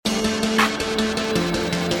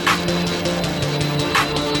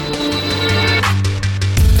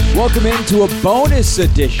Welcome into a bonus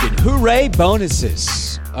edition, hooray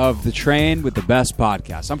bonuses, of the Train with the Best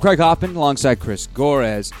podcast. I'm Craig Hoffman alongside Chris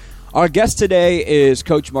Gorez. Our guest today is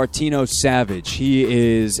Coach Martino Savage. He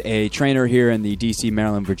is a trainer here in the D.C.,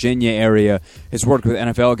 Maryland, Virginia area. He's worked with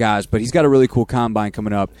NFL guys, but he's got a really cool combine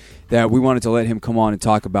coming up that we wanted to let him come on and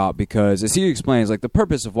talk about because, as he explains, like the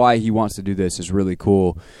purpose of why he wants to do this is really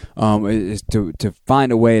cool, is to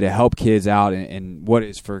find a way to help kids out and what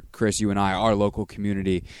is for Chris, you and I, our local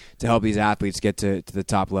community, to help these athletes get to the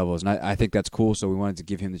top levels. And I think that's cool, so we wanted to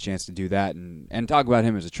give him the chance to do that and talk about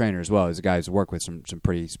him as a trainer as well. He's a guy who's worked with some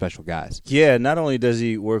pretty special guys. Yeah, not only does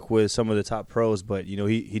he work with some of the top pros, but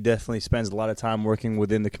he definitely spends a lot of time working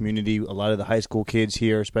within the community, a lot of the high school kids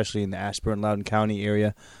here, especially in the Ashburn, Loudoun County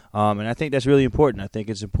area. And I think that's really important. I think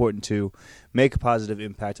it's important to make a positive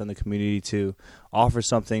impact on the community, to offer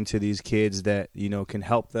something to these kids that, can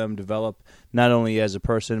help them develop not only as a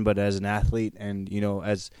person but as an athlete and,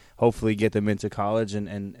 as hopefully get them into college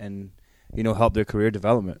and help their career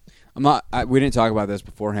development. We didn't talk about this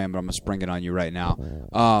beforehand, but I'm going to spring it on you right now.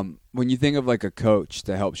 When you think of like a coach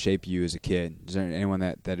to help shape you as a kid, is there anyone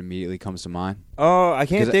that immediately comes to mind? I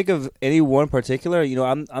can't think of any one particular.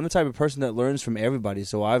 I'm the type of person that learns from everybody.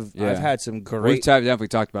 So I've had some great. We've definitely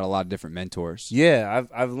talked about a lot of different mentors. Yeah,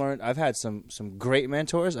 I've had some great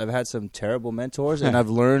mentors. I've had some terrible mentors, and I've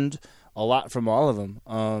learned a lot from all of them.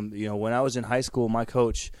 When I was in high school, my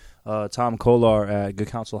coach, Tom Kolar at Good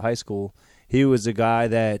Counsel High School, he was a guy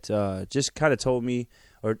that just kind of taught me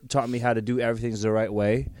how to do everything the right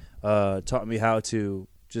way. Taught me how to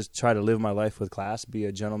just try to live my life with class, be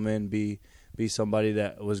a gentleman, be somebody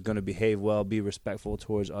that was going to behave well, be respectful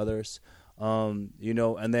towards others. And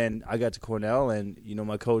then I got to Cornell, and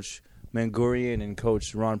my coach Mangurian and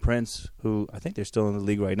coach Ron Prince, who I think they're still in the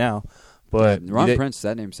league right now. But Ron Prince,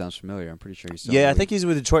 that name sounds familiar. I'm pretty sure he's still. Yeah, I think he's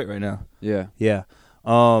with Detroit right now. Yeah.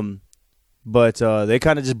 But they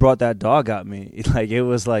kind of just brought that dog out me. Like it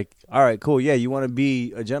was like, all right, cool. Yeah, you want to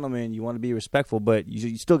be a gentleman, you want to be respectful, but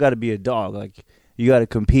you still got to be a dog. Like you got to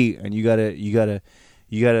compete, and you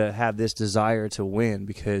gotta have this desire to win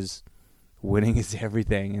because winning is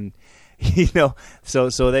everything. And so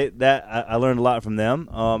I learned a lot from them.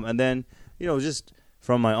 And then just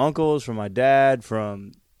from my uncles, from my dad,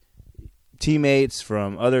 from teammates,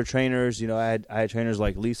 from other trainers. I had trainers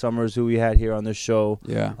like Lee Summers, who we had here on this show.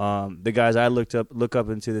 Yeah. The guys I look up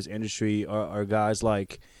into this industry are guys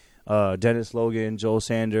like Dennis Logan, Joel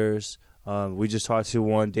Sanders. We just talked to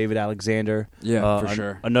one, David Alexander. Yeah, for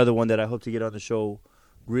sure. Another one that I hope to get on the show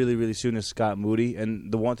really, really soon is Scott Moody.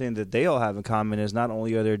 And the one thing that they all have in common is not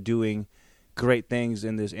only are they doing great things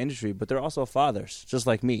in this industry, but they're also fathers, just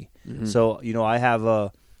like me. Mm-hmm. So I have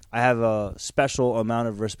a special amount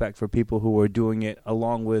of respect for people who are doing it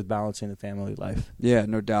along with balancing the family life. Yeah,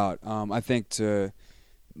 no doubt. I think to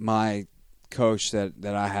my coach that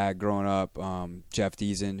I had growing up, Jeff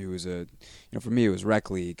Deason, who was for me it was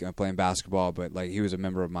rec league playing basketball, but like he was a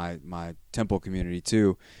member of my Temple community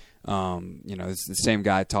too. It's the same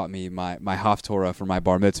guy taught me my Haftorah for my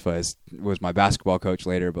bar mitzvah was my basketball coach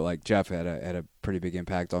later, but like Jeff had a pretty big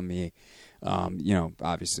impact on me.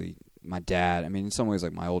 Obviously my dad, in some ways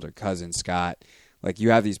like my older cousin Scott, like you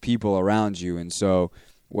have these people around you. And so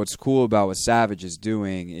what's cool about what Savage is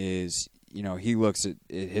doing is, he looks at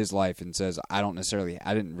his life and says, I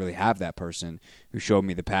didn't really have that person who showed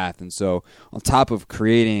me the path. And so on top of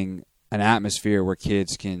creating an atmosphere where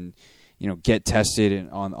kids can, get tested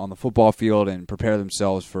on the football field and prepare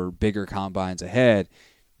themselves for bigger combines ahead,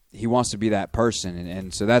 he wants to be that person.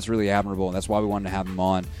 And so that's really admirable. And that's why we wanted to have him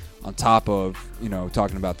on top of,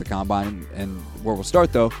 talking about the combine. And where we'll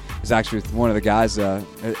start, though, is actually with one of the guys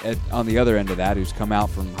on the other end of that who's come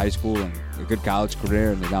out from high school and a good college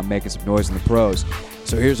career and is now making some noise in the pros.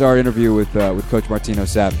 So here's our interview with Coach Martino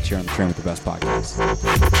Savage here on the Train with the Best podcast.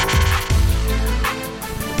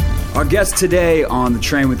 Our guest today on the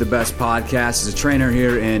Train with the Best podcast is a trainer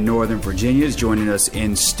here in Northern Virginia. He's joining us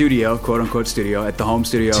in studio, quote-unquote studio, at the home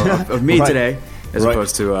studio of me today, as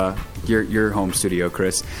opposed to your home studio,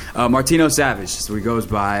 Chris. Martino Savage, so he goes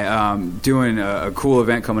by, doing a cool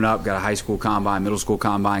event coming up. Got a high school combine, middle school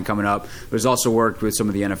combine coming up. But he's also worked with some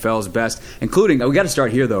of the NFL's best, including, we got to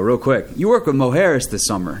start here, though, real quick. You worked with Mo Harris this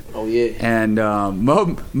summer. Oh, yeah. And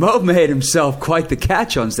Mo made himself quite the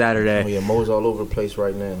catch on Saturday. Oh, yeah, Mo's all over the place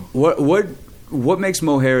right now. What makes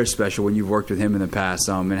Mo Harris special when you've worked with him in the past,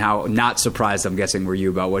 and how not surprised, I'm guessing, were you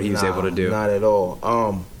about what he was able to do? Not at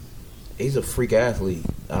all. He's a freak athlete.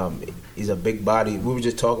 He's a big body. We were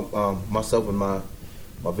just talking, myself and my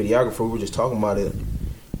videographer, we were just talking about it.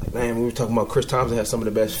 Like, man, we were talking about Chris Thompson has some of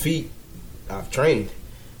the best feet I've trained.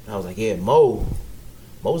 And I was like, yeah, Mo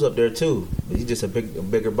Mo's up there too. But he's just a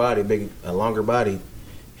bigger body, a longer body.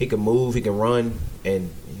 He can move, he can run,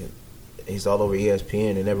 and he's all over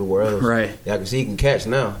ESPN and everywhere else. Right. Yeah, I can see he can catch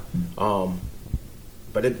now.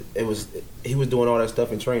 But he was doing all that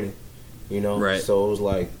stuff in training, Right. So it was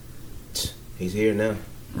like, he's here now.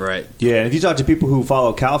 Right. Yeah, and if you talk to people who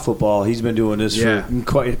follow Cal football, he's been doing this for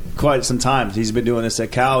quite some time. He's been doing this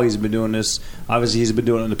at Cal. He's been doing this. Obviously, he's been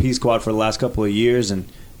doing it in the P Squad for the last couple of years. And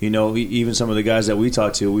even some of the guys that we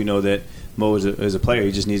talk to, we know that Mo is a player.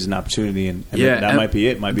 He just needs an opportunity, and that might be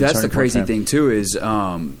it. Might be that's the crazy thing too is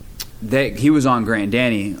he was on Grant and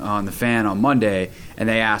Danny on the Fan on Monday, and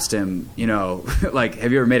they asked him, like,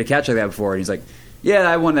 have you ever made a catch like that before? And he's like, yeah,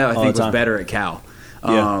 I one that I think was better at Cal.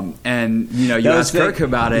 Yeah. And you asked Kirk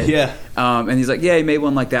about it, and he's like, yeah, he made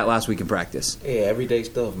one like that last week in practice. Yeah, everyday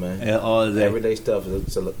stuff, man. Yeah, all day. Everyday stuff.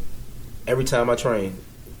 So every time I train,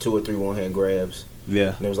 2 or 3 one-hand grabs.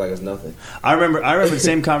 Yeah, and it was like it's nothing. I remember the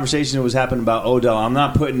same conversation that was happening about Odell. I'm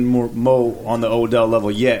not putting Mo on the Odell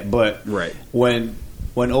level yet, but when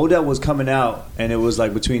Odell was coming out and it was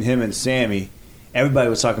like between him and Sammy, everybody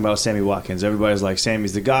was talking about Sammy Watkins. Everybody was like,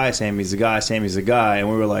 Sammy's the guy, Sammy's the guy, Sammy's the guy, and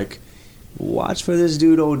we were like, watch for this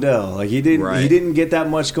dude Odell. Like he didn't get that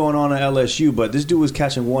much going on at LSU, but this dude was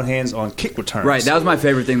catching one hands on kick returns. Right, that was my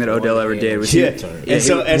favorite thing that Odell ever did. Was and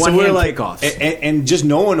so we're like, and just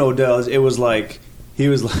knowing Odell, it was like he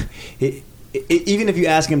was like, even if you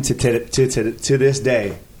ask him to this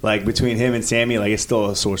day, like between him and Sammy, like it's still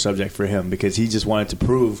a sore subject for him because he just wanted to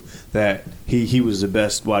prove that he was the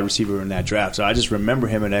best wide receiver in that draft. So I just remember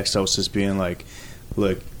him at Exos just being like,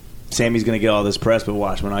 look, Sammy's going to get all this press, but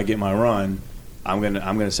watch, when I get my run, I'm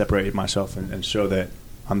gonna separate myself and show that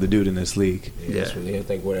I'm the dude in this league. Yeah. I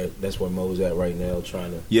think that's where Mo's at right now,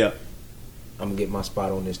 trying to. Yeah. I'm gonna get my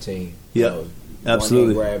spot on this team. Yeah.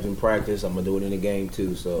 Absolutely. Grabs in practice. I'm gonna do it in the game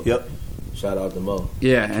too. So. Yep. Shout out to Mo.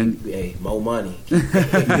 Yeah, and hey, Mo money. Keep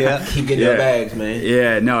getting your bags, man.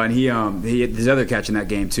 Yeah, no, and he his other catch in that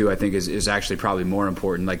game too, I think is actually probably more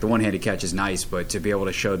important. Like the one-handed catch is nice, but to be able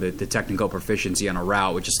to show the technical proficiency on a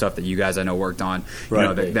route, which is stuff that you guys I know worked on,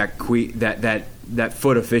 that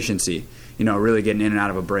foot efficiency, really getting in and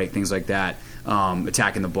out of a break, things like that.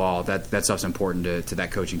 Attacking the ball, that stuff's important to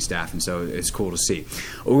that coaching staff, and so it's cool to see.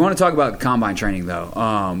 We want to talk about combine training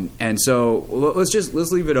though, and so let's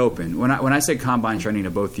leave it open. When I say combine training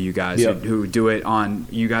to both of you guys who do it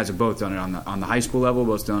you guys have both done it on the high school level,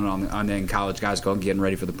 both done it on the college guys getting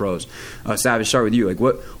ready for the pros. Savage, start with you. Like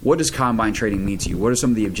what does combine training mean to you? What are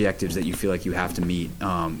some of the objectives that you feel like you have to meet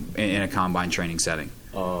in a combine training setting?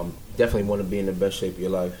 Definitely want to be in the best shape of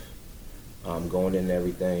your life, going into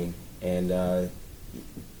everything. And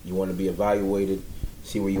you want to be evaluated,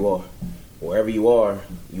 see where you are. Wherever you are,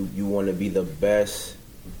 you want to be the best.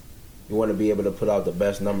 You want to be able to put out the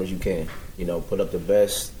best numbers you can. Put up the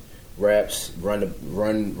best reps, run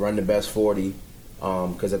the best 40.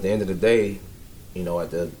 Because at the end of the day, at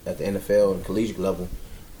the NFL and collegiate level,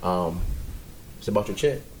 it's about your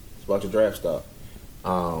check. It's about your draft stock.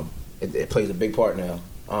 It plays a big part now.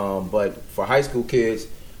 But for high school kids,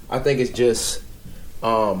 I think it's just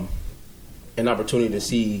an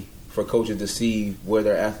opportunity for coaches to see where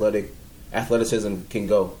their athleticism can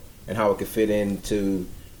go and how it can fit into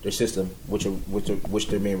their system, which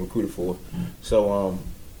they're being recruited for. So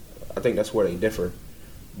I think that's where they differ.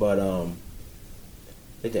 But I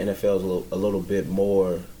think the NFL is a little bit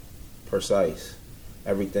more precise.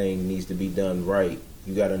 Everything needs to be done right.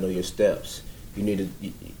 You got to know your steps. You need to,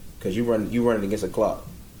 because you running against a clock.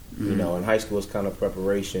 Mm-hmm. In high school it's kind of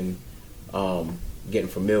preparation, getting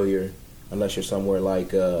familiar. Unless you're somewhere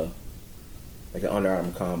like an Under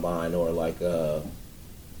Armour combine or like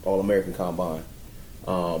All-American combine.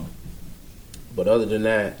 But other than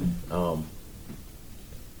that, I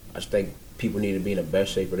just think people need to be in the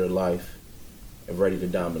best shape of their life and ready to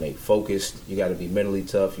dominate. Focused. You got to be mentally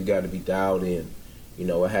tough. You got to be dialed in.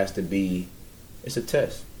 It has to be. It's a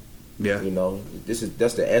test. Yeah.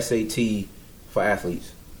 That's the SAT for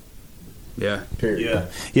athletes. Yeah. Period.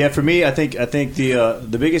 Yeah. For me, I think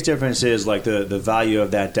the biggest difference is like the value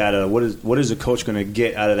of that data. What is a coach going to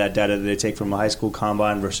get out of that data that they take from a high school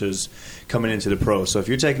combine versus coming into the pros? So if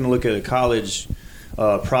you're taking a look at a college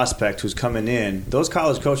prospect who's coming in, those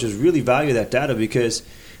college coaches really value that data because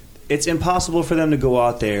it's impossible for them to go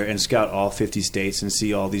out there and scout all 50 states and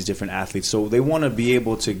see all these different athletes. So they want to be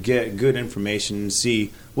able to get good information and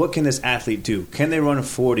see what can this athlete do. Can they run a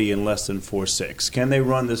 40 in less than 4.6? Can they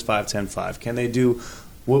run this 5.10.5? Can they do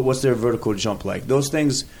What's their vertical jump like? Those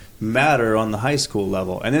things matter on the high school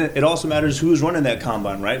level. And then it also matters who's running that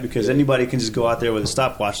combine, right? Because anybody can just go out there with a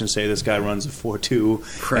stopwatch and say this guy runs a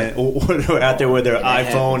 4.2, right. Or out there with their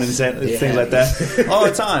iPhone and things like that all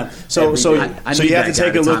the time. So you have to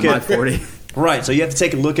take a look at 40. Right, so you have to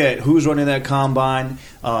take a look at who's running that combine.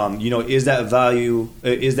 Is that value?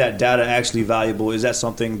 Is that data actually valuable? Is that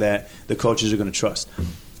something that the coaches are going to trust?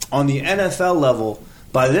 On the NFL level,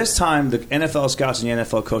 by this time, the NFL scouts and the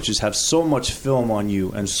NFL coaches have so much film on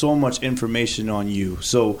you and so much information on you.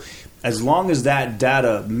 So as long as that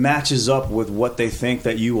data matches up with what they think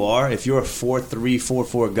that you are, if you're a 4.3,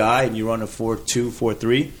 4.4 guy and you run a 4.2,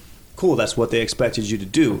 4.3, cool, that's what they expected you to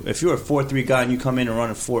do. If you're a 4.3 guy and you come in and run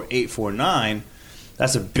a 4.8, 4.9,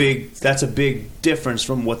 that's a big difference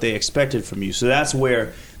from what they expected from you. So that's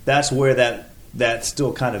where that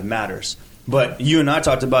still kind of matters. But you and I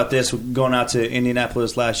talked about this going out to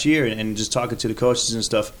Indianapolis last year and just talking to the coaches and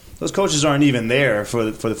stuff. Those coaches aren't even there for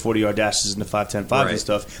the 40-yard dashes and the 5.10 5s and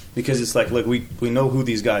stuff, because it's like, look, we know who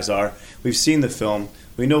these guys are. We've seen the film.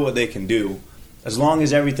 We know what they can do. As long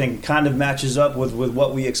as everything kind of matches up with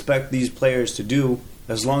what we expect these players to do,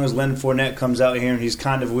 as long as Leonard Fournette comes out here and he's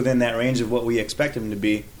kind of within that range of what we expect him to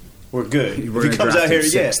be, we're good. If he comes out here,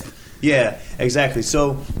 yeah, exactly.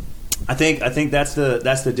 So I think that's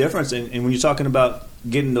the difference. And when you're talking about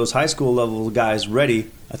getting those high school level guys ready,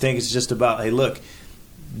 I think it's just about, hey, look,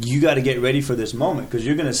 you got to get ready for this moment, because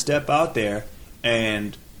you're going to step out there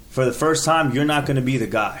and for the first time you're not going to be the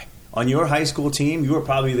guy. On your high school team, you are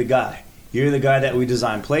probably the guy. You're the guy that we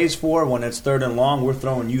design plays for. When it's 3rd and long, we're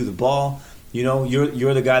throwing you the ball.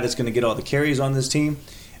 You're the guy that's going to get all the carries on this team.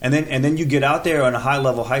 And then you get out there on a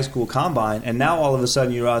high-level high school combine, and now all of a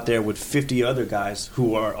sudden you're out there with 50 other guys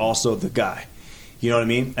who are also the guy. You know what I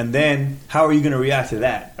mean? And then how are you going to react to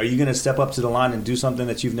that? Are you going to step up to the line and do something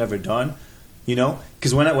that you've never done?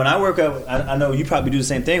 Because when I work out, I know you probably do the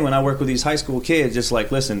same thing. When I work with these high school kids, just like,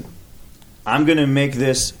 listen, I'm going to make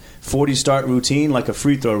this 40-start routine like a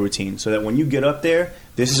free throw routine, so that when you get up there,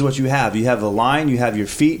 this is what you have. You have the line, you have your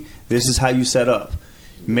feet, this is how you set up.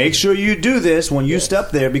 Make sure you do this when you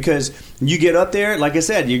step there, because you get up there, like I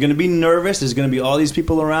said, you're going to be nervous. There's going to be all these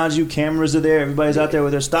people around you. Cameras are there. Everybody's out there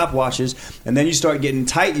with their stopwatches. And then you start getting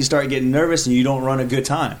tight. You start getting nervous, and you don't run a good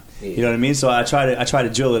time. You know what I mean? So I try to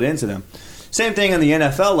drill it into them. Same thing on the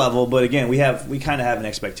NFL level, but again, we kind of have an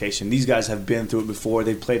expectation. These guys have been through it before.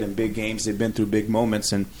 They've played in big games. They've been through big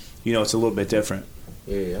moments, and it's a little bit different.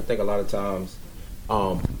 Yeah, I think a lot of times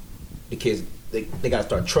the kids, they got to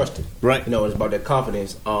start trusting. Right. It's about their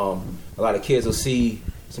confidence. A lot of kids will see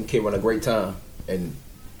some kid run a great time and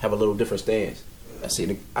have a little different stance. I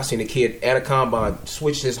seen a kid at a combine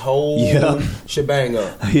switch his whole shebang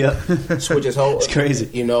up. Yeah. Switch his whole. It's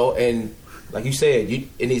crazy. And like you said,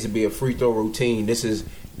 it needs to be a free throw routine. This is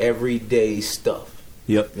everyday stuff.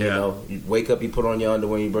 Yep. You wake up, you put on your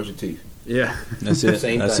underwear, and you brush your teeth. Yeah, that's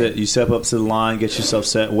it. That's it. You step up to the line, get yourself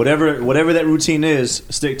set. Whatever that routine is,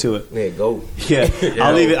 stick to it. Yeah, go. Yeah,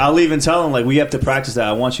 I'll even tell them, like, we have to practice that.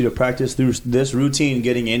 I want you to practice through this routine,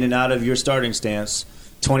 getting in and out of your starting stance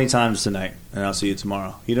 20 times tonight, and I'll see you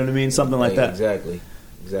tomorrow. You know what I mean? Something like that. Exactly.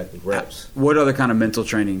 Reps. What other kind of mental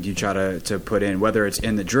training do you try to put in, whether it's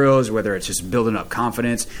in the drills, whether it's just building up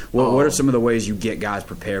confidence? What are some of the ways you get guys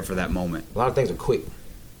prepared for that moment? A lot of things are quick,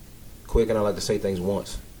 and I like to say things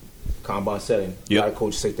once. Combine setting. A lot of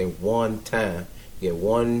coaches say things one time. You get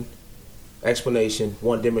one explanation,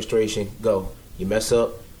 one demonstration, go. You mess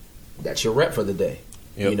up, that's your rep for the day.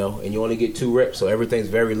 And you only get 2 reps, so everything's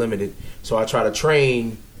very limited. So I try to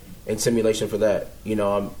train in simulation for that.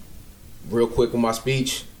 I'm real quick with my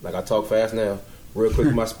speech, like I talk fast now. Real quick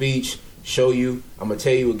with my speech, show you. I'm going to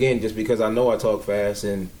tell you again just because I know I talk fast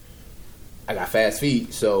and I got fast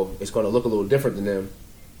feet, so it's going to look a little different than them.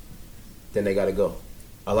 Then they got to go.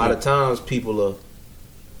 A lot of times people are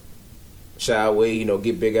shy away,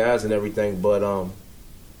 get big eyes and everything, but I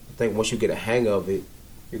think once you get a hang of it,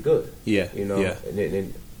 you're good. Yeah.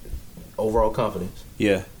 And overall confidence.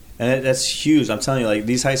 Yeah. And that's huge. I'm telling you, like,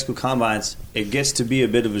 these high school combines, it gets to be a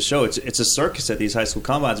bit of a show. It's a circus at these high school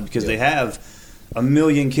combines because they have 1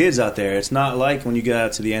 million kids out there. It's not like when you get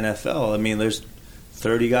out to the NFL. I mean, there's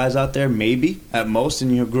 30 guys out there, maybe, at most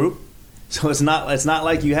in your group. So it's not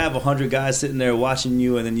like you have 100 guys sitting there watching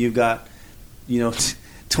you, and then you've got,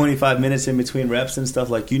 25 minutes in between reps and stuff.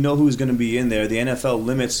 Like, you know who's going to be in there. The NFL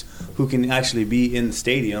limits who can actually be in the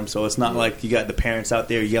stadium, so it's not like you got the parents out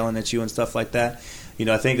there yelling at you and stuff like that.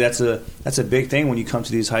 I think that's a big thing when you come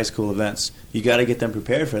to these high school events. You got to get them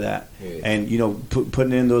prepared for that, and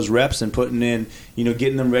putting in those reps and putting in,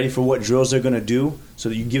 getting them ready for what drills they're going to do, so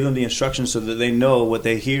that you give them the instructions so that they know what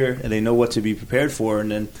they hear and they know what to be prepared for, and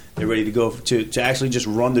then they're ready to go to actually just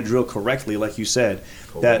run the drill correctly, like you said.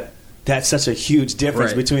 Cool. That's such a huge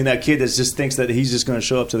difference between that kid that just thinks that he's just going to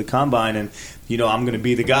show up to the combine and I'm going to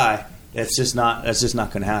be the guy. That's just not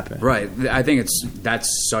going to happen. Right. I think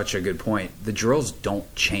that's such a good point. The drills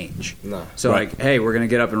don't change. No. So hey, we're going to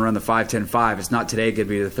get up and run the 5-10-5. It's not today going to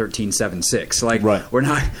be the 13-7-6. Like we're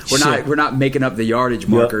not making up the yardage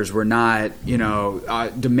markers. Yep. We're not,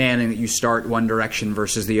 demanding that you start one direction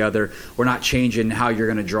versus the other. We're not changing how you're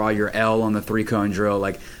going to draw your L on the 3-cone drill.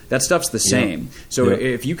 Like that stuff's the same. So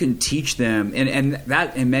if you can teach them, and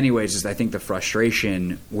that in many ways is, I think, the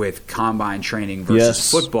frustration with combine training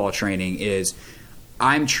versus football training is,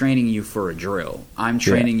 I'm training you for a drill. I'm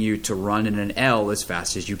training you to run in an L as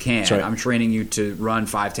fast as you can. Right. I'm training you to run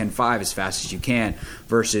 5-10-5 as fast as you can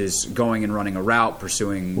versus going and running a route,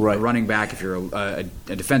 pursuing a running back if you're a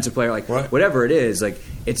defensive player, whatever it is. Like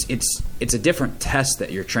it's a different test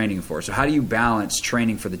that you're training for. So how do you balance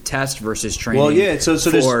training for the test versus training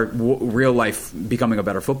for real life becoming a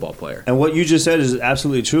better football player? And what you just said is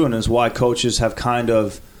absolutely true, and is why coaches have kind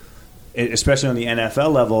of, especially on the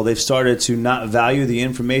NFL level, they've started to not value the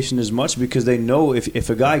information as much, because they know if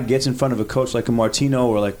a guy gets in front of a coach like a Martino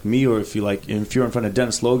or like me, or if you're in front of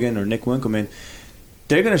Dennis Logan or Nick Winkelman,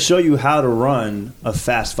 they're going to show you how to run a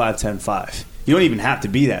fast 5-10-5. You don't even have to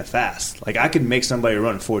be that fast. Like, I could make somebody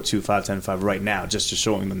run 4-2, 5-10-5 right now just to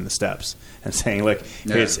showing them the steps and saying, like,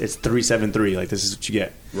 hey, it's 3-7-3. Like, this is what you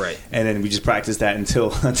get. Right. And then we just practice that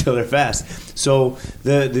until they're fast. So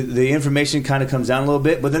the information kind of comes down a little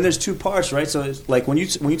bit. But then there's two parts, right? So it's like when you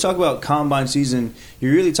talk about combine season,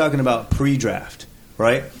 you're really talking about pre-draft,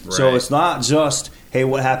 right? So it's not just, hey,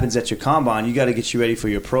 what happens at your combine? You got to get you ready for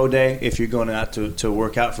your pro day if you're going out to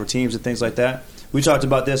work out for teams and things like that. We talked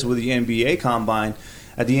about this with the NBA Combine.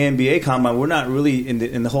 At the NBA Combine, we're not really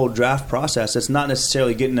in the whole draft process. It's not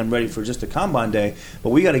necessarily getting them ready for just a Combine day, but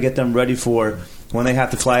we got to get them ready for when they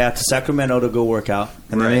have to fly out to Sacramento to go work out,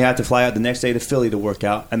 and then they have to fly out the next day to Philly to work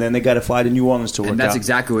out, and then they got to fly to New Orleans to work out. And that's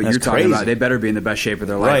exactly what you're talking about. They better be in the best shape of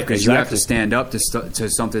their life, because you have to stand up to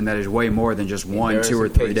something that is way more than just 1, 2, or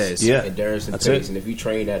 3 days. Yeah, endurance and pace. And if you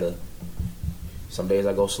train some days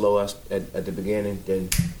I go slow at the beginning, then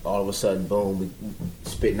all of a sudden, boom, we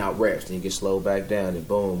spitting out reps. Then you get slowed back down, and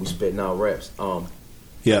boom, we spitting out reps.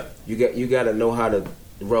 You got to know how to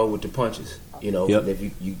roll with the punches. And if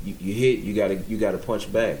you hit, you got to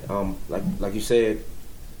punch back. Like you said.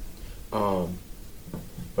 But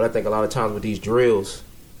I think a lot of times with these drills,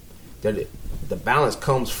 that the balance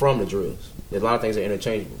comes from the drills. A lot of things are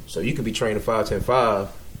interchangeable. So you could be training 5-10-5,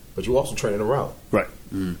 but you also training a route. Right.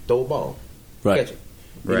 Throw a ball. Right. Catch it.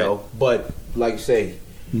 But like you say,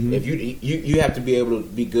 if you have to be able to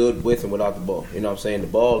be good with and without the ball. You know what I'm saying? The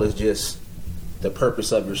ball is just the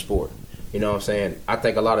purpose of your sport. You know what I'm saying? I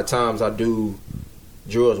think a lot of times I do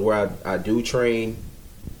drills where I do train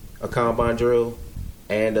a combine drill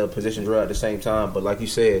and a position drill at the same time. But like you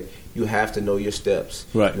said, you have to know your steps.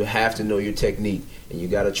 Right. You have to know your technique, and you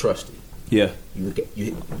got to trust it. Yeah.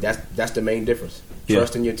 That's the main difference.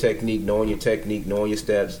 Trusting your technique, knowing your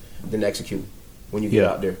steps, then execute when you get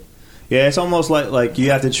out there. Yeah, it's almost like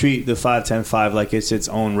you have to treat the 5-10-5 like it's its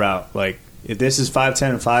own route. Like, if this is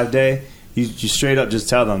 5-10-5 day, you straight up just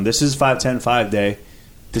tell them, this is 5-10-5 day.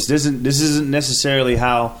 This isn't necessarily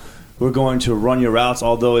how we're going to run your routes,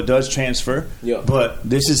 although it does transfer. Yeah. But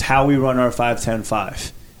this is how we run our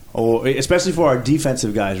 5-10-5. Or especially for our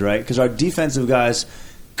defensive guys, right? Because our defensive guys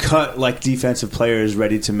cut like defensive players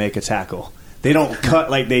ready to make a tackle. They don't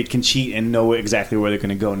cut like they can cheat and know exactly where they're going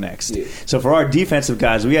to go next. Yeah. So for our defensive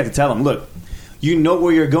guys, we have to tell them, look, you know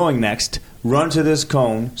where you're going next. Run to this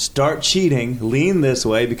cone. Start cheating. Lean this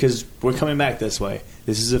way because we're coming back this way.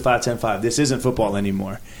 This is a 5-10-5. This isn't football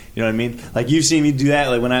anymore. You know what I mean? Like, you've seen me do that.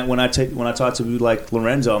 Like when I talk to like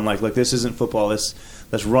Lorenzo, I'm like, this isn't football. Let's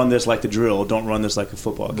run this like the drill. Don't run this like a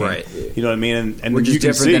football game. Right. You know what I mean? And which is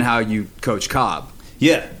different than how you coach Cobb.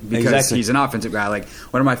 Yeah, because exactly. He's an offensive guy. Like,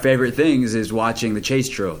 one of my favorite things is watching the chase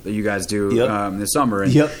drill that you guys do in the summer.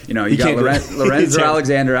 And, you got Lorenzo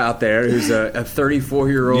Alexander out there, who's a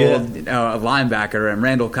 34-year-old linebacker, and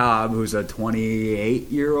Randall Cobb, who's a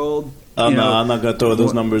 28-year-old You know, I'm not going to throw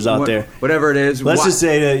those numbers out there. Whatever it is. Let's just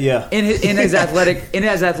say that, yeah. In his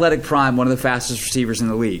athletic prime, one of the fastest receivers in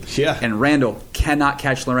the league. Yeah. And Randall cannot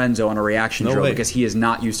catch Lorenzo on a reaction drill because he is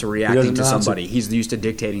not used to reacting to somebody. He's used to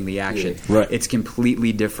dictating the action. Yeah. Right. It's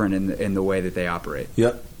completely different in the way that they operate.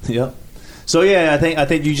 Yep. So yeah, I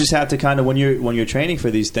think you just have to kind of when you're training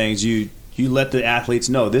for these things, you let the athletes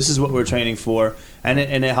know this is what we're training for, and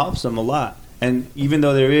it helps them a lot. And even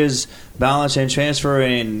though there is balance and transfer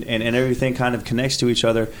and everything kind of connects to each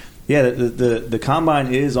other, yeah, the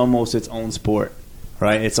combine is almost its own sport,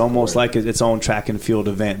 right? It's almost like its own track and field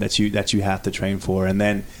event that you have to train for. And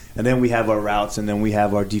then we have our routes, and then we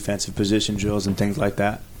have our defensive position drills and things like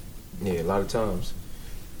that. Yeah, a lot of times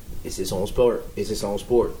it's its own sport.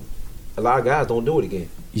 A lot of guys don't do it again.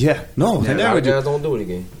 Yeah, no, they a never lot of do. guys don't do it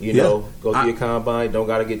again. You know, go through your combine, don't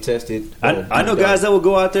got to get tested. I know guys that will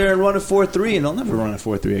go out there and run a 4.3, and they'll never run a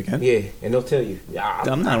 4.3 again. Yeah, and they'll tell you,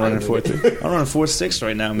 I'm not running a 4.3. I'm running a 4.6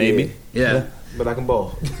 right now, maybe. Yeah. But I can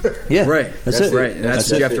ball. Yeah, right. That's it. Right. That's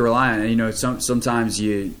what you have to rely on. And, you know, sometimes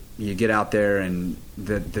you get out there and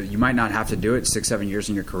you might not have to do it 6-7 years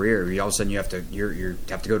in your career. All of a sudden you have to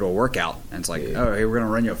go to a workout, and it's like, oh, hey, we're going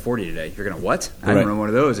to run you a 40 today. You're going to what? I haven't run one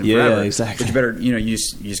of those in forever. Yeah, exactly. But you better, you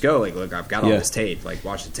just go like, look, I've got all this tape. Like,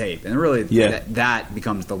 watch the tape, and really that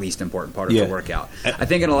becomes the least important part of the workout. I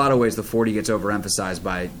think in a lot of ways the 40 gets overemphasized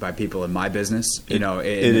by people in my business. You know,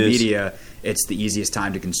 in the media, it's the easiest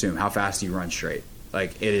time to consume. How fast do you run straight?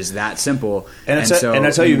 Like, it is that simple. And I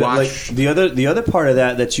tell you, like, the other part of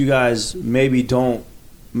that you guys maybe don't,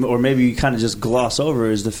 or maybe you kind of just gloss over,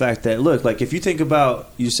 is the fact that, look, like, if you think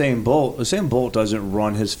about Usain Bolt doesn't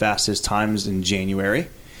run his fastest times in January.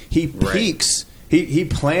 He peaks. He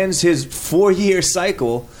plans his 4-year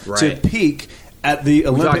cycle to peak at the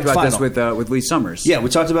Olympic final. We talked about this with Lee Summers. Yeah, we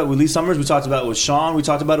talked about it with Lee Summers. We talked about it with Sean. We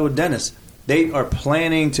talked about it with Dennis. They are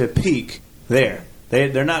planning to peak there.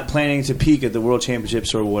 They're not planning to peak at the World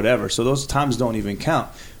Championships or whatever, so those times don't even count,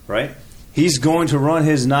 right? He's going to run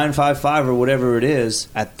his 9.55 or whatever it is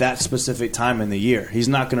at that specific time in the year. He's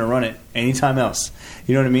not going to run it anytime else.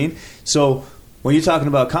 You know what I mean? So when you're talking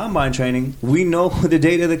about combine training, we know the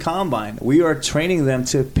date of the combine. We are training them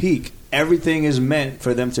to peak. Everything is meant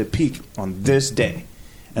for them to peak on this day.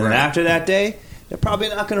 And then after that day, they're probably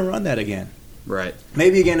not going to run that again. Right.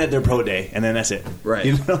 Maybe again at their pro day, and then that's it. Right.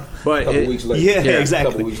 You know? But a couple weeks later. Yeah, exactly.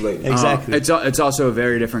 A couple weeks later. Exactly. It's also a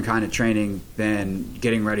very different kind of training than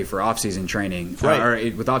getting ready for off-season training.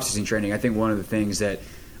 Right. With off-season training, I think one of the things that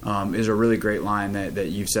is a really great line that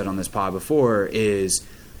you've said on this pod before is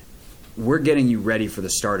we're getting you ready for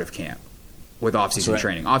the start of camp with off-season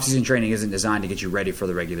training. Off-season training isn't designed to get you ready for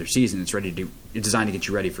the regular season. It's designed to get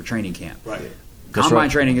you ready for training camp. Right. Combine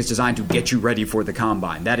training is designed to get you ready for the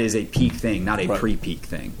combine. That is a peak thing, not a pre-peak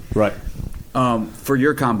thing. Right. For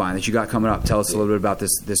your combine that you got coming up, tell us a little bit about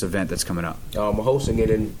this event that's coming up. I'm hosting it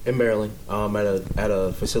in Maryland at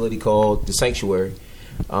a facility called the Sanctuary,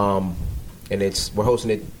 and we're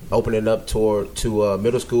hosting it, opening it up to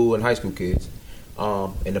middle school and high school kids,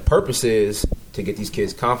 and the purpose is to get these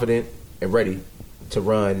kids confident and ready to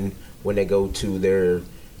run when they go to their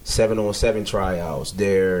 7-on-7 tryouts,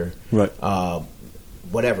 their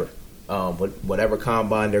whatever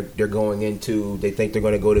combine they're going into. They think they're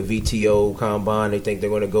going to go to VTO combine. They think they're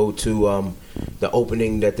going to go to the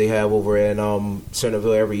opening that they have over at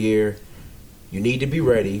Centerville every year. You need to be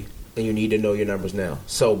ready, and you need to know your numbers now.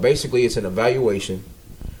 So basically, it's an evaluation,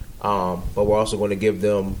 but we're also going to give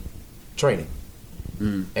them training.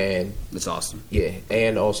 And that's awesome. Yeah,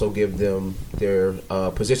 and also give them their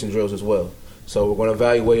position drills as well. So we're going to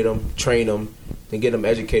evaluate them, train them, then get them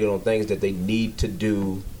educated on things that they need to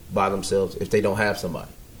do by themselves if they don't have somebody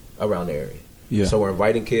around the area. Yeah. So we're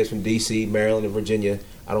inviting kids from D.C., Maryland, and Virginia.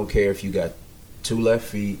 I don't care if you got 2 left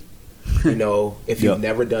feet. You know, if you've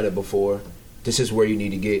never done it before, this is where you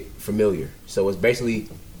need to get familiar. So it's basically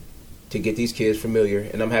to get these kids familiar.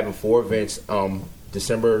 And I'm having 4 events,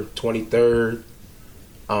 December 23rd,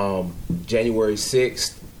 January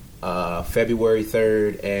 6th, February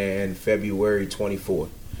 3rd, and February 24th.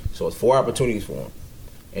 So it's 4 opportunities for them.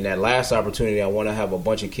 And that last opportunity, I want to have a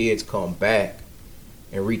bunch of kids come back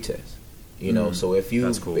and retest. You know, so if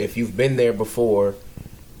you've been there before,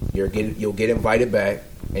 you'll get invited back,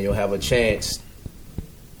 and you'll have a chance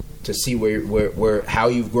to see where how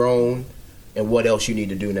you've grown and what else you need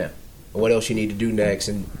to do now, and what else you need to do next,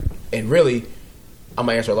 and really, I'm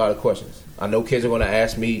gonna answer a lot of questions. I know kids are gonna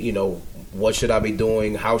ask me, you know, what should I be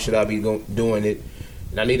doing? How should I be doing it?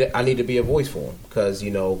 And I need to be a voice for them because,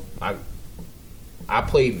 you know, I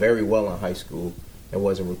played very well in high school and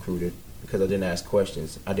wasn't recruited because I didn't ask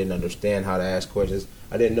questions. I didn't understand how to ask questions.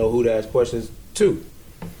 I didn't know who to ask questions to.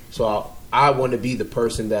 So I want to be the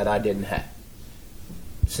person that I didn't have.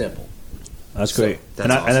 Simple. That's great. That's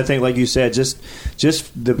and I think, like you said, just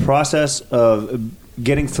the process of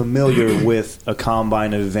getting familiar with a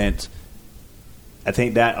combine event, I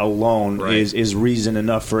think that alone is reason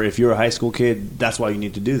enough for, if you're a high school kid, that's why you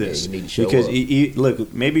need to do this. Yeah, you need to show because up.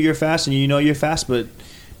 Look, maybe you're fast and you know you're fast, but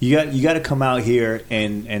you got to come out here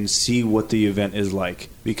and see what the event is like,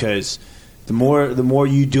 because the more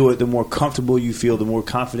you do it, the more comfortable you feel, the more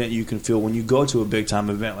confident you can feel when you go to a big time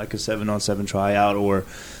event like a 7-on-7 tryout or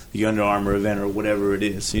the Under Armour event or whatever it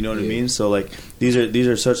is. You know what I mean? So like these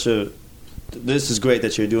are such a. This is great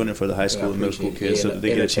that you're doing it for the high school and middle school kids, so that they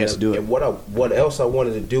get a chance to do it. And what else I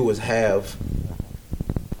wanted to do was have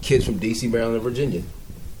kids from D.C., Maryland, and Virginia.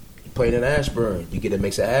 You played in Ashburn, you get a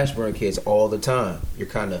mix of Ashburn kids all the time. You're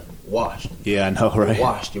kind of washed. Yeah, I know, right? You're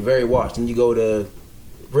washed. You're very washed. And you go to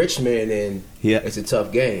Richmond, and it's a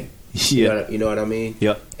tough game. Yeah, you know what I mean?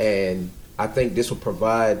 Yep. And I think this will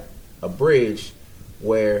provide a bridge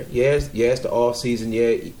where it's the off season,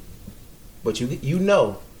 but you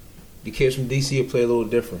know. The kids from DC will play a little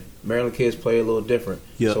different. Maryland kids play a little different.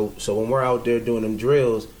 Yeah. So when we're out there doing them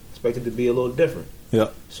drills, expect it to be a little different. Yeah.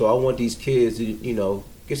 So I want these kids to,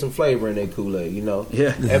 get some flavor in their Kool-Aid,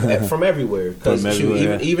 Yeah. from everywhere. Because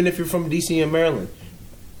even if you're from DC and Maryland,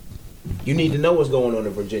 you need to know what's going on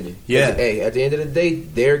in Virginia. Yeah. Hey, at the end of the day,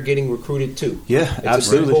 they're getting recruited too. Yeah, it's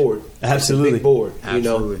absolutely. A big board. Absolutely. It's a big board.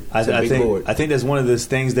 Absolutely. It's a big board. I think that's one of those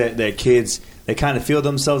things that kids, they kind of feel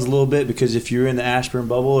themselves a little bit, because if you're in the Ashburn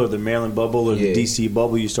bubble or the Maryland bubble or the DC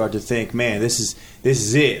bubble, you start to think, man, this is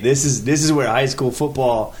it. This is where high school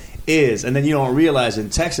football is. And then you don't realize in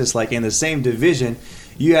Texas, like in the same division,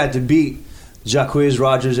 you had to beat Jacquizz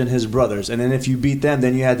Rogers and his brothers, and then if you beat them,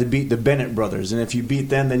 then you had to beat the Bennett brothers, and if you beat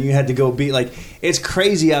them, then you had to go beat, like, it's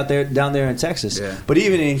crazy out there, down there in Texas. Yeah. But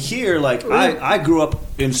even in here, like, I grew up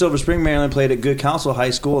in Silver Spring, Maryland, played at Good Counsel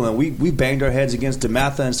High School, and we banged our heads against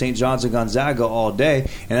DeMatha and St. John's and Gonzaga all day,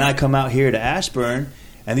 and then I come out here to Ashburn,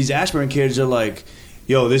 and these Ashburn kids are like,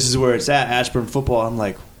 yo, this is where it's at, Ashburn football. I'm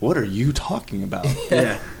like, what are you talking about?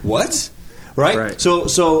 Yeah. What? Right?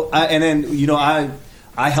 So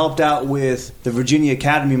I helped out with the Virginia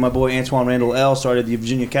Academy. My boy Antoine Randall L. started the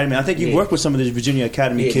Virginia Academy. I think you worked with some of the Virginia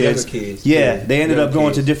Academy kids. Kids. Yeah, they ended up going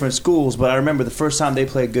kids. to different schools. But I remember the first time they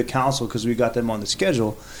played Good Counsel, because we got them on the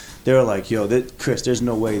schedule, they were like, yo, Chris, there's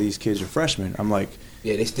no way these kids are freshmen. I'm like...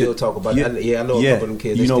 Yeah, they still talk about that. I know a couple of them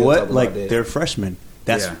kids. You know what? Like, that. they're freshmen.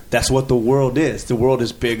 That's what the world is. The world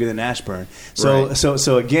is bigger than Ashburn.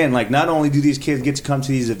 So again, like, not only do these kids get to come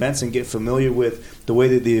to these events and get familiar with the way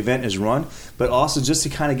that the event is run, but also just to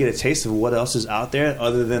kind of get a taste of what else is out there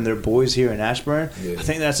other than their boys here in Ashburn. Yeah. I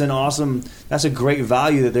think that's a great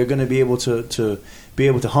value that they're going to be able to be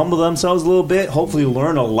able to humble themselves a little bit, hopefully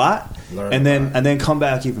learn a lot, and then come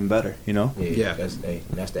back even better. Yeah. That's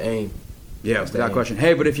the aim. Yeah, without question.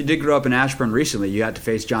 Hey, but if you did grow up in Ashburn recently, you got to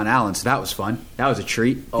face John Allen, so that was fun. That was a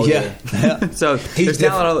treat. Oh, yeah. So he's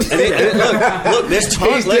talent. Look, there's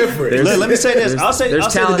talent. Let me say this. I'll say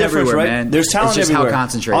the difference, right? Man. There's talent it's just everywhere. How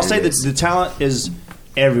concentrated I'll say that the talent is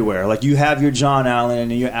everywhere. Like, you have your John Allen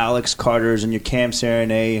and your Alex Carters and your Cam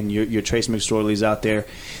Serenay and your Trace McSorleys out there.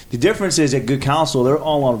 The difference is at Good Counsel, they're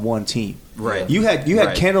all on one team. Right. You had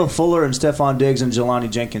Kendall Fuller and Stephon Diggs and Jelani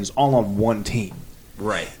Jenkins all on one team.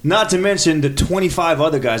 Right. Not to mention the 25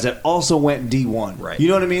 other guys that also went D1. Right. You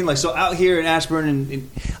know what I mean? Like, so out here in Ashburn, and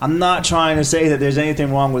I'm not trying to say that there's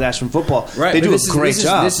anything wrong with Ashburn football. Right. They do a great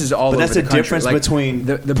job. This is all but over that's the the country. difference like, between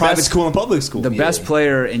the private best, school and public school. The best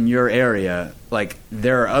player in your area, like,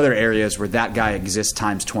 there are other areas where that guy exists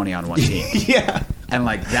times 20 on one team. Yeah. And,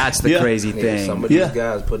 like, that's the crazy thing. Some of these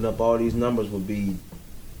guys putting up all these numbers would be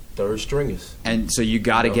third stringers. And so you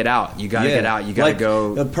got to get out. You got to get out. You got to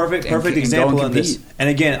go. A perfect example of this. And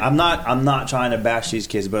again, I'm not trying to bash these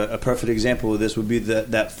kids, but a perfect example of this would be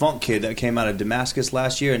that Funk kid that came out of Damascus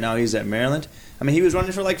last year, and now he's at Maryland. I mean, he was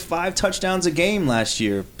running for like 5 touchdowns a game last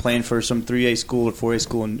year, playing for some 3A school or 4A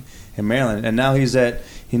school in Maryland, and now he's with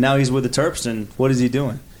the Terps. And what is he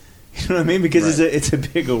doing? You know what I mean? Because it's a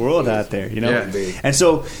bigger world out there, you know. Yeah. And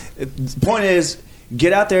so the point is,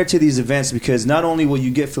 get out there to these events, because not only will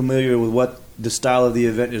you get familiar with what the style of the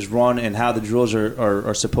event is run and how the drills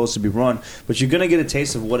are supposed to be run, but you're going to get a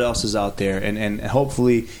taste of what else is out there, and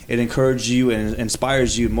hopefully it encourages you and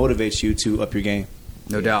inspires you, motivates you to up your game.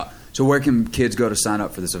 No doubt. So where can kids go to sign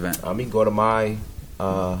up for this event? You can go to my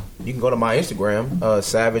Instagram,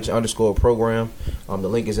 savage_program. The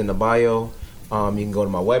link is in the bio. You can go to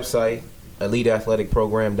my website,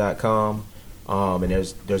 eliteathleticprogram.com. And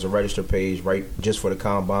there's a register page right just for the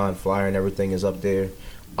combine. Flyer and everything is up there.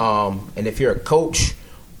 And if you're a coach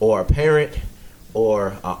or a parent or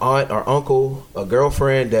an aunt or uncle, a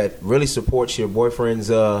girlfriend that really supports your boyfriend's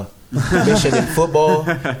mission in football,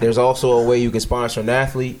 there's also a way you can sponsor an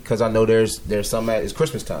athlete, because I know there's some it's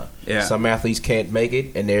Christmas time. Yeah. Some athletes can't make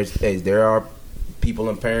it, and there are people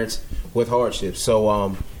and parents with hardships.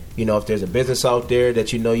 So if there's a business out there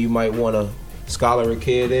that you might want to scholar a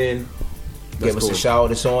kid in, give us a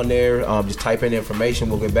shout. It's on there. Just type in information.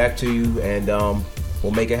 We'll get back to you, and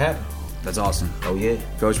we'll make it happen. That's awesome. Oh, yeah.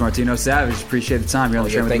 Coach Martino Savage, appreciate the time. You're on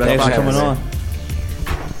the Train with the Thanks Best for coming podcast.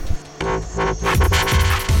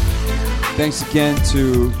 on. Thanks again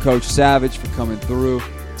to Coach Savage for coming through.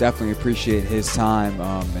 Definitely appreciate his time.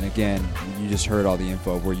 And again, you just heard all the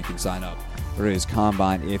info of where you can sign up for his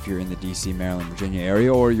combine if you're in the D.C., Maryland, Virginia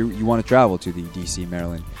area, or you want to travel to the D.C.,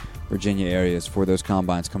 Maryland, Virginia areas for those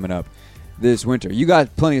combines coming up this winter. You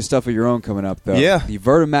got plenty of stuff of your own coming up, though. Yeah. The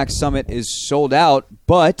Vertimax Summit is sold out,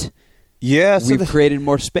 but we've created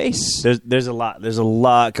more space. There's a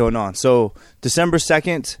lot going on. So December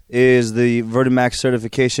 2nd is the Vertimax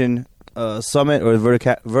Certification Summit, or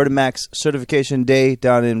Vertimax Certification Day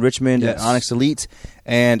down in Richmond at Onyx Elite,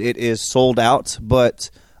 and it is sold out. But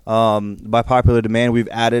by popular demand, we've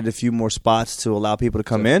added a few more spots to allow people to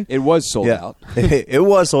come in. It was sold out. It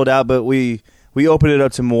was sold out, but we opened it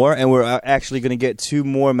up to more, and we're actually going to get 2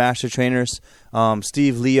 more master trainers.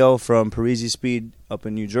 Steve Leo from Parisi Speed up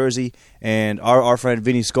in New Jersey, and our friend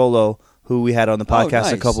Vinny Scolo, who we had on the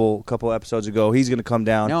podcast a couple episodes ago. He's going to come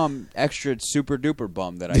down. Now I'm extra super duper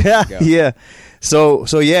bummed that I can't go. Yeah. So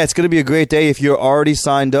it's going to be a great day. If you're already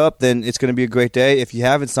signed up, then it's going to be a great day. If you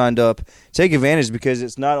haven't signed up, take advantage, because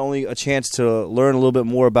it's not only a chance to learn a little bit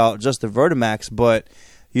more about just the Vertimax, but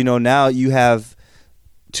now you have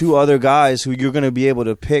 2 other guys who you're going to be able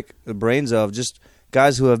to pick the brains of, just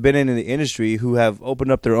guys who have been in the industry, who have opened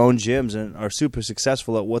up their own gyms and are super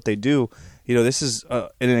successful at what they do. This is an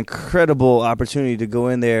incredible opportunity to go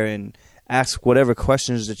in there and ask whatever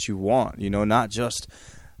questions that you want, not just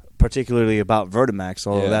particularly about Vertimax,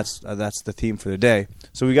 although that's the theme for the day.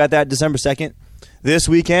 So we got that December 2nd. This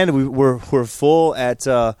weekend, we're full at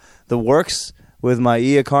the Works with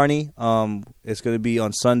Maia Carney. It's going to be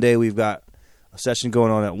on Sunday. We've got a session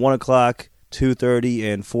going on at 1 o'clock,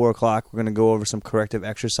 2:30, and 4 o'clock. We're going to go over some corrective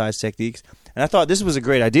exercise techniques. And I thought this was a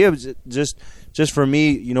great idea, just for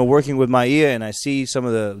me, working with Maia, and I see some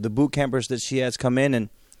of the boot campers that she has come in, and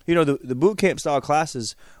the boot camp style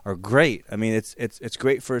classes are great. I mean, it's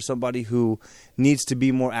great for somebody who needs to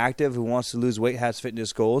be more active, who wants to lose weight, has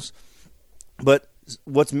fitness goals. But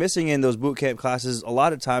what's missing in those boot camp classes a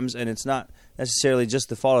lot of times, and it's not necessarily just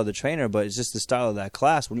the fault of the trainer, but it's just the style of that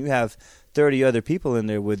class. When you have 30 other people in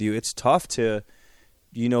there with you, it's tough to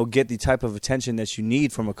get the type of attention that you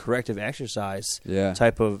need from a corrective exercise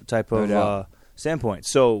type of standpoint.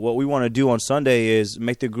 So what we want to do on Sunday is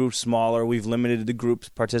make the group smaller. We've limited the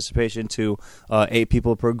group participation to 8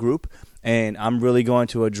 people per group, and I'm really going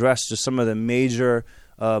to address just some of the major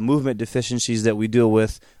movement deficiencies that we deal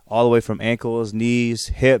with, all the way from ankles, knees,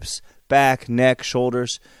 hips, back, neck,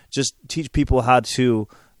 shoulders. Just teach people how to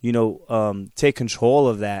take control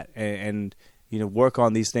of that and work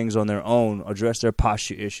on these things on their own, address their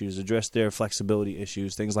posture issues, address their flexibility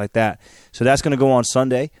issues, things like that. So that's going to go on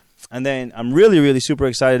Sunday. And then I'm really, really super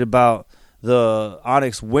excited about the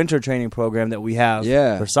Onyx winter training program that we have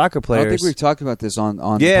for soccer players. I don't think we've talked about this on the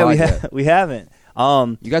podcast. we haven't.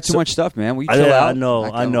 You got too much stuff, man. We chill out.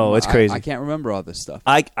 I know. It's crazy. I can't remember all this stuff.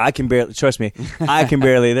 I can barely, trust me, I can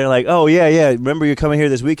barely. They're like, oh, yeah, remember you're coming here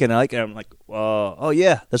this weekend. I'm like, oh,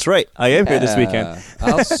 yeah, that's right. I am here this weekend.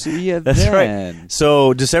 I'll see you That's then. right.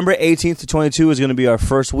 So December 18th to 22 is going to be our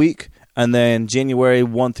first week, and then January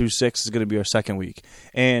 1 through 6 is going to be our second week.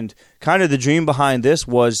 And kind of the dream behind this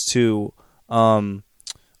was to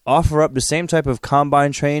offer up the same type of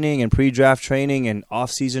combine training and pre-draft training and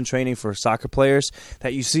off-season training for soccer players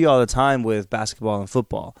that you see all the time with basketball and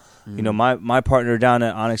football. Mm-hmm. My partner down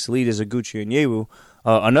at Onyx Elite is Aguchi Onyewu,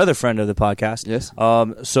 another friend of the podcast. Yes.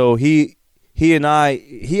 So he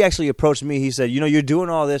actually approached me. He said, you're doing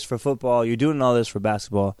all this for football. You're doing all this for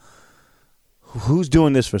basketball. Who's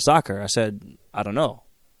doing this for soccer? I said, I don't know.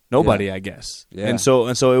 Nobody, I guess. Yeah. And so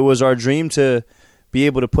it was our dream to be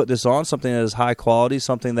able to put this on, something that is high quality,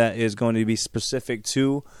 something that is going to be specific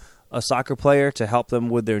to a soccer player to help them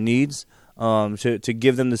with their needs, to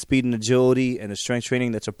give them the speed and agility and the strength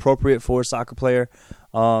training that's appropriate for a soccer player,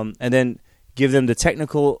 and then give them the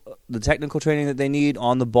technical training that they need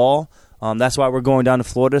on the ball. That's why we're going down to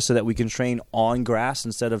Florida, so that we can train on grass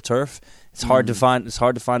instead of turf. It's hard to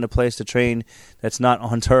find a place to train that's not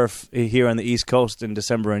on turf here on the East Coast in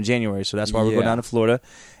December and January. So that's why we're going down to Florida,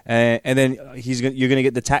 and then you're going to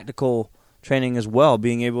get the tactical training as well.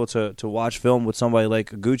 Being able to watch film with somebody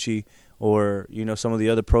like Gucci or some of the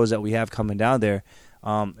other pros that we have coming down there.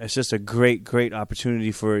 It's just a great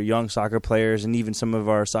opportunity for young soccer players and even some of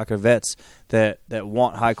our soccer vets that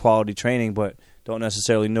want high quality training but don't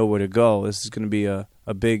necessarily know where to go. This is going to be a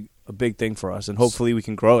big thing for us, and hopefully we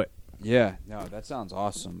can grow it. Yeah, no, that sounds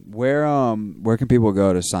awesome. Where can people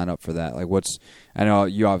go to sign up for that? Like, I know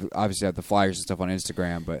you obviously have the flyers and stuff on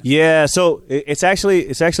Instagram, but yeah, so it's actually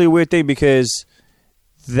a weird thing because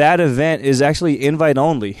that event is actually invite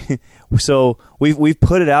only. So we've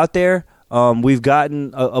put it out there. We've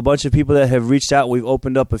gotten a bunch of people that have reached out. We've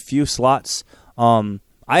opened up a few slots. I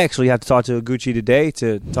actually have to talk to Gucci today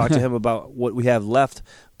to talk to him about what we have left,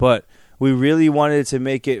 but we really wanted to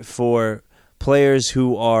make it for players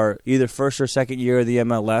who are either first or second year of the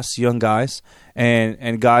MLS, young guys,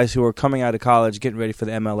 and guys who are coming out of college getting ready for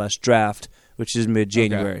the MLS draft, which is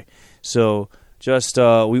mid-January. Okay. So just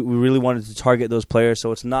we really wanted to target those players,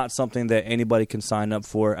 so it's not something that anybody can sign up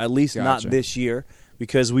for, at least not this year,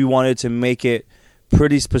 because we wanted to make it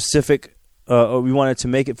pretty specific. We wanted to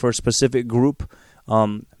make it for a specific group,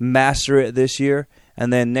 master it this year,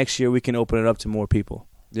 and then next year we can open it up to more people.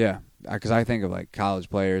 Yeah. Because I think of like college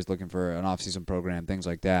players looking for an off-season program, things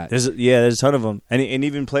like that. There's a ton of them, and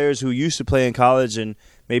even players who used to play in college and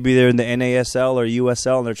maybe they're in the NASL or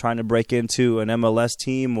USL and they're trying to break into an MLS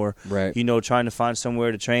team or trying to find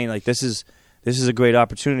somewhere to train. Like this is a great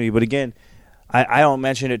opportunity. But again, I don't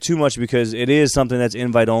mention it too much because it is something that's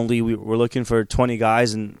invite only. We're looking for 20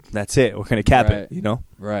 guys and that's it. We're going to cap it.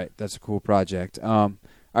 Right. That's a cool project. All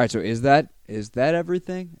right. So is that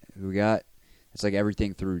everything we got? It's like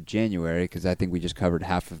everything through January because I think we just covered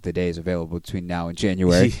half of the days available between now and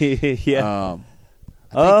January. Yeah.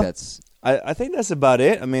 I think that's about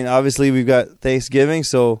it. I mean, obviously we've got Thanksgiving,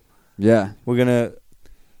 so yeah, we're gonna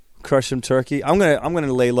crush some turkey. I'm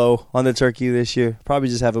gonna lay low on the turkey this year. Probably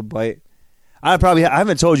just have a bite. I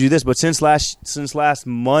haven't told you this, but since last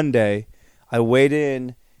Monday, I weighed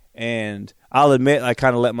in, and I'll admit I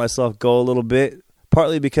kind of let myself go a little bit,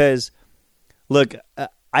 partly because, look.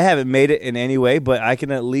 I haven't made it in any way, but I can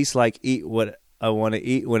at least eat what I want to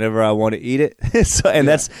eat whenever I want to eat it.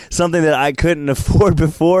 That's something that I couldn't afford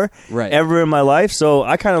before ever in my life. So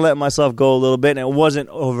I kind of let myself go a little bit, and it wasn't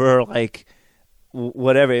over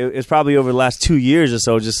whatever. It was probably over the last 2 years or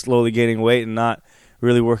so, just slowly gaining weight and not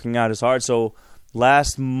really working out as hard. So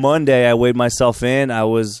last Monday I weighed myself in. I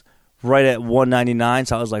was right at 199,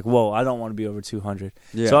 so I was like, whoa, I don't want to be over 200.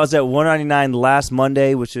 Yeah. So I was at 199 last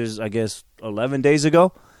Monday, which is, I guess, 11 days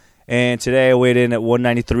ago. And today I weighed in at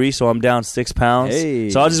 193, so I'm down 6 pounds. Hey.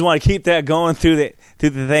 So I just want to keep that going through the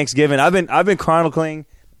Thanksgiving. I've been chronicling.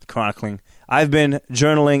 I've been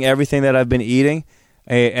journaling everything that I've been eating.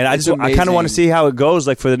 And I kind of want to see how it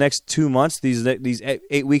goes for the next 2 months, these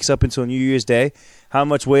 8 weeks up until New Year's Day, how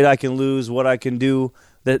much weight I can lose, what I can do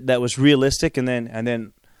that was realistic, and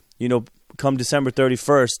then come December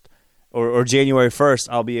 31st or January 1st,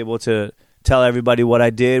 I'll be able to tell everybody what I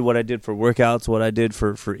did for workouts, what I did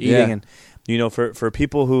for eating. And, for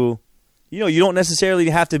people who, you don't necessarily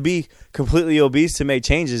have to be completely obese to make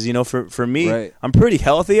changes. For me, I'm pretty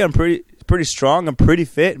healthy. I'm pretty strong. I'm pretty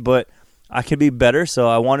fit, but I could be better. So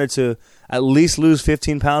I wanted to at least lose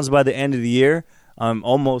 15 pounds by the end of the year. I'm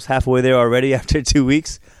almost halfway there already after 2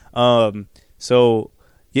 weeks. So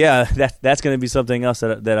yeah, that's going to be something else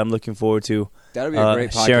that I'm looking forward to. That'll be a great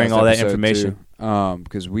podcast sharing all that information.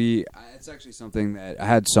 Because it's actually something that I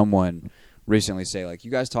had someone recently say,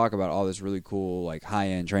 you guys talk about all this really cool,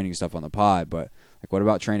 high-end training stuff on the pod, but what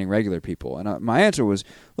about training regular people? And my answer was,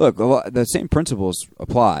 look, the same principles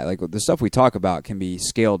apply. The stuff we talk about can be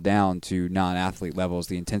scaled down to non-athlete levels.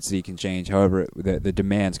 The intensity can change, however, the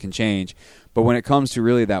demands can change. But when it comes to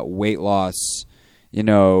really that weight loss,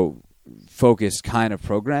 focused kind of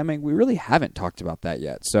programming, we really haven't talked about that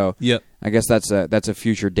yet. So I guess that's a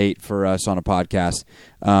future date for us on a podcast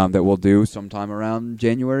that we'll do sometime around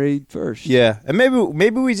January 1st. Yeah, and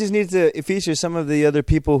maybe we just need to feature some of the other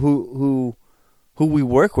people who we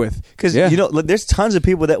work with, because there's tons of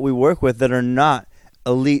people that we work with that are not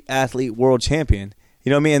elite athlete world champion. You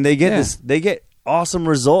know what I mean? And they get awesome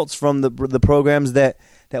results from the programs that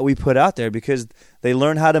we put out there because they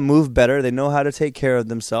learn how to move better. They know how to take care of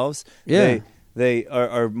themselves. Yeah. They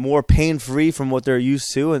are more pain-free from what they're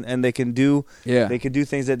used to, and they can do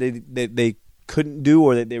things that they couldn't do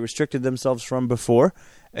or that they restricted themselves from before.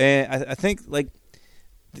 And I think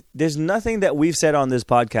there's nothing that we've said on this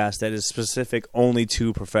podcast that is specific only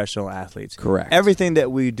to professional athletes. Correct. Everything that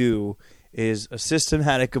we do is a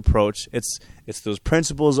systematic approach. It's those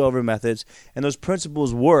principles over methods, and those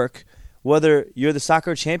principles work whether you're the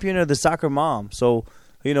soccer champion or the soccer mom. So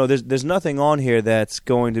there's nothing on here that's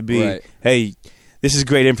going to be, Right. hey, this is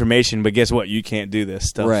great information, but guess what? You can't do this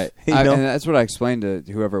stuff. Right. And that's what I explained to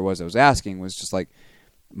whoever it was that was asking, was just like,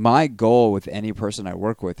 my goal with any person I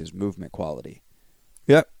work with is movement quality.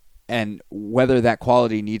 Yep. And whether that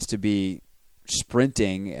quality needs to be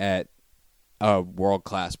sprinting at a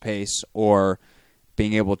world-class pace or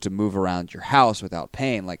being able to move around your house without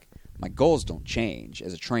pain, like, my goals don't change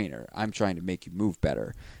as a trainer. I'm trying to make you move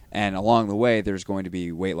better. And along the way, there's going to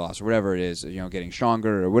be weight loss or whatever it is, getting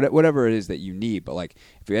stronger or whatever it is that you need. But, like,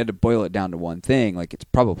 if you had to boil it down to one thing, like, it's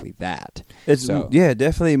probably that. Yeah,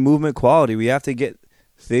 definitely movement quality. We have to get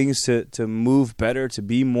things to move better, to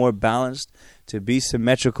be more balanced, to be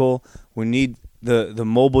symmetrical. We need the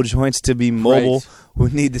mobile joints to be mobile. Right. We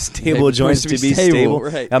need the stable joints to be stable.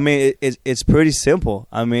 Right. I mean, it's pretty simple.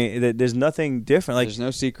 I mean, there's nothing different. Like, there's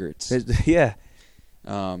no secrets. Yeah.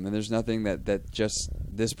 And there's nothing that just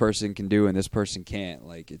this person can do and this person can't.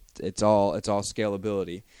 Like, it's all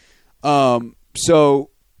scalability. So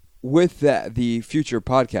with the future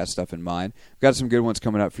podcast stuff in mind, we've got some good ones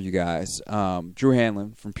coming up for you guys. Drew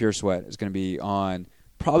Hanlon from Pure Sweat is going to be on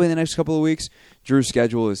probably in the next couple of weeks. Drew's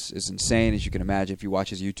schedule is insane, as you can imagine. If you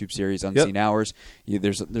watch his YouTube series, Unseen Hours,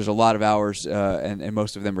 there's a lot of hours, and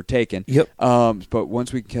most of them are taken. Yep. But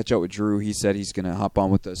once we can catch up with Drew, he said he's going to hop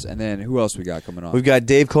on with us. And then who else we got coming on? We've got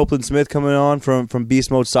Dave Copeland-Smith coming on from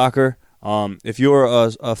Beast Mode Soccer. If you're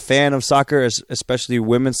a fan of soccer, especially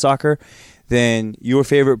women's soccer, then your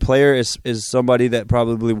favorite player is somebody that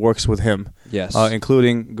probably works with him. Yes.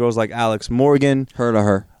 Including girls like Alex Morgan. Heard of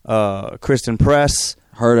her. Kristen Press.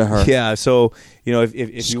 Heard of her. Yeah, so if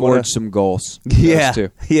you scored want some goals. Yeah, too.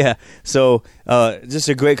 yeah. So just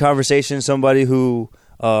a great conversation. Somebody who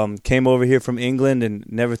came over here from England and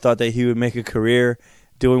never thought that he would make a career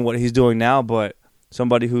doing what he's doing now, but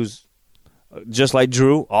somebody who's just like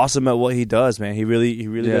Drew, awesome at what he does. Man, he really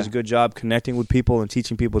does a good job connecting with people and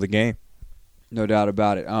teaching people the game. No doubt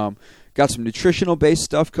about it. Got some nutritional-based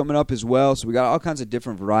stuff coming up as well. So we got all kinds of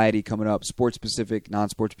different variety coming up, sports-specific,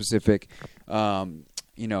 non-sports-specific.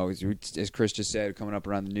 As Chris just said, coming up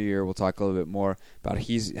around the new year, we'll talk a little bit more about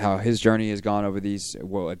how his journey has gone over these,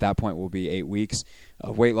 well, at that point will be 8 weeks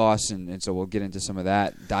of weight loss, and so we'll get into some of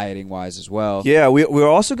that dieting-wise as well. Yeah, we're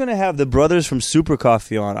also going to have the brothers from Super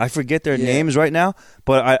Coffee on. I forget their names right now,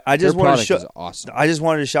 but I just wanted to awesome. I just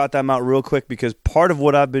wanted to shout them out real quick because part of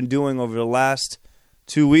what I've been doing over the last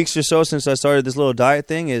 2 weeks or so since I started this little diet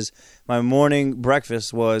thing is my morning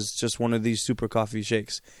breakfast was just one of these Super Coffee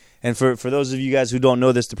shakes. And for those of you guys who don't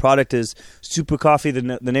know this, the product is Super Coffee.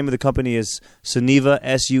 The name of the company is Sunniva,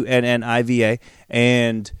 Sunniva.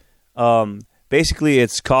 And basically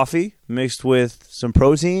it's coffee mixed with some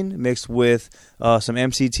protein, mixed with some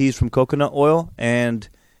MCTs from coconut oil, and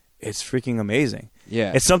it's freaking amazing.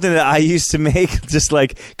 Yeah. It's something that I used to make, just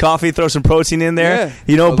like coffee, throw some protein in there.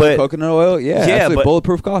 Yeah. But coconut oil, but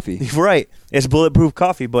bulletproof coffee. Right. It's bulletproof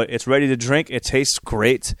coffee, but it's ready to drink. It tastes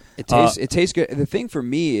great. It tastes good. The thing for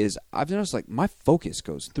me is I've noticed like my focus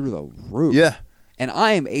goes through the roof. Yeah. And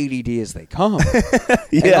I am ADD as they come.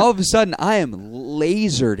 And all of a sudden I am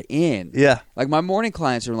lasered in. Yeah. Like my morning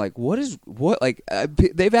clients are like, what? Like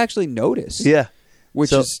they've actually noticed. Yeah.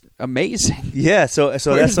 Which is amazing. Yeah. So Where's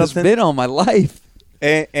that's this something. been all my life?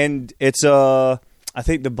 And it's I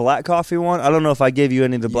think the black coffee one. I don't know if I gave you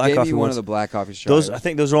any of the black coffee one ones. of the black coffee shots. Those I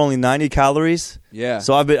think those are only 90 calories. Yeah.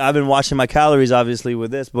 So I've been watching my calories obviously with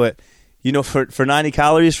this, but for 90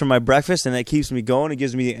 calories for my breakfast, and that keeps me going. It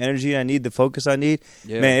gives me the energy I need, the focus I need.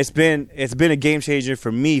 Yeah. Man, it's been a game changer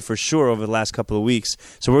for me for sure over the last couple of weeks.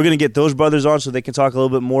 So we're gonna get those brothers on so they can talk a little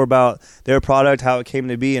bit more about their product, how it came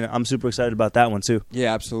to be, and I'm super excited about that one too.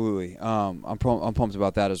 Yeah, absolutely. I'm pumped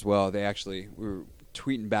about that as well. We were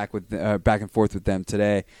tweeting back and forth with them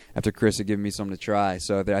today after Chris had given me some to try.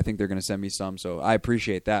 So I think they're going to send me some. So I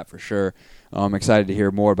appreciate that for sure. I'm excited to hear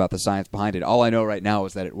more about the science behind it. All I know right now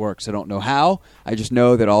is that it works. I don't know how. I just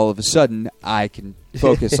know that all of a sudden I can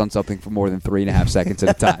focus on something for more than 3.5 seconds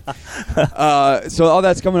at a time. So all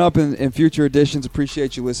that's coming up in future editions.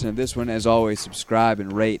 Appreciate you listening to this one. As always, subscribe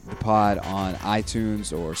and rate the pod on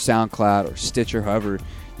iTunes or SoundCloud or Stitcher, however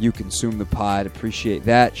you consume the pod. Appreciate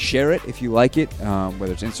that. Share it if you like it,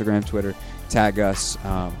 whether it's Instagram, Twitter. Tag us,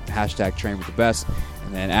 hashtag Train with the Best,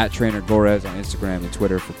 and then at Trainer Gorez on Instagram and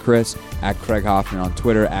Twitter for Chris, at Craig Hoffman on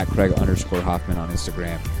Twitter, at Craig_Hoffman on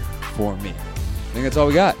Instagram for me. I think that's all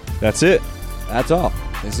we got. That's it. That's all.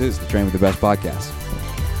 This is the Train with the Best podcast.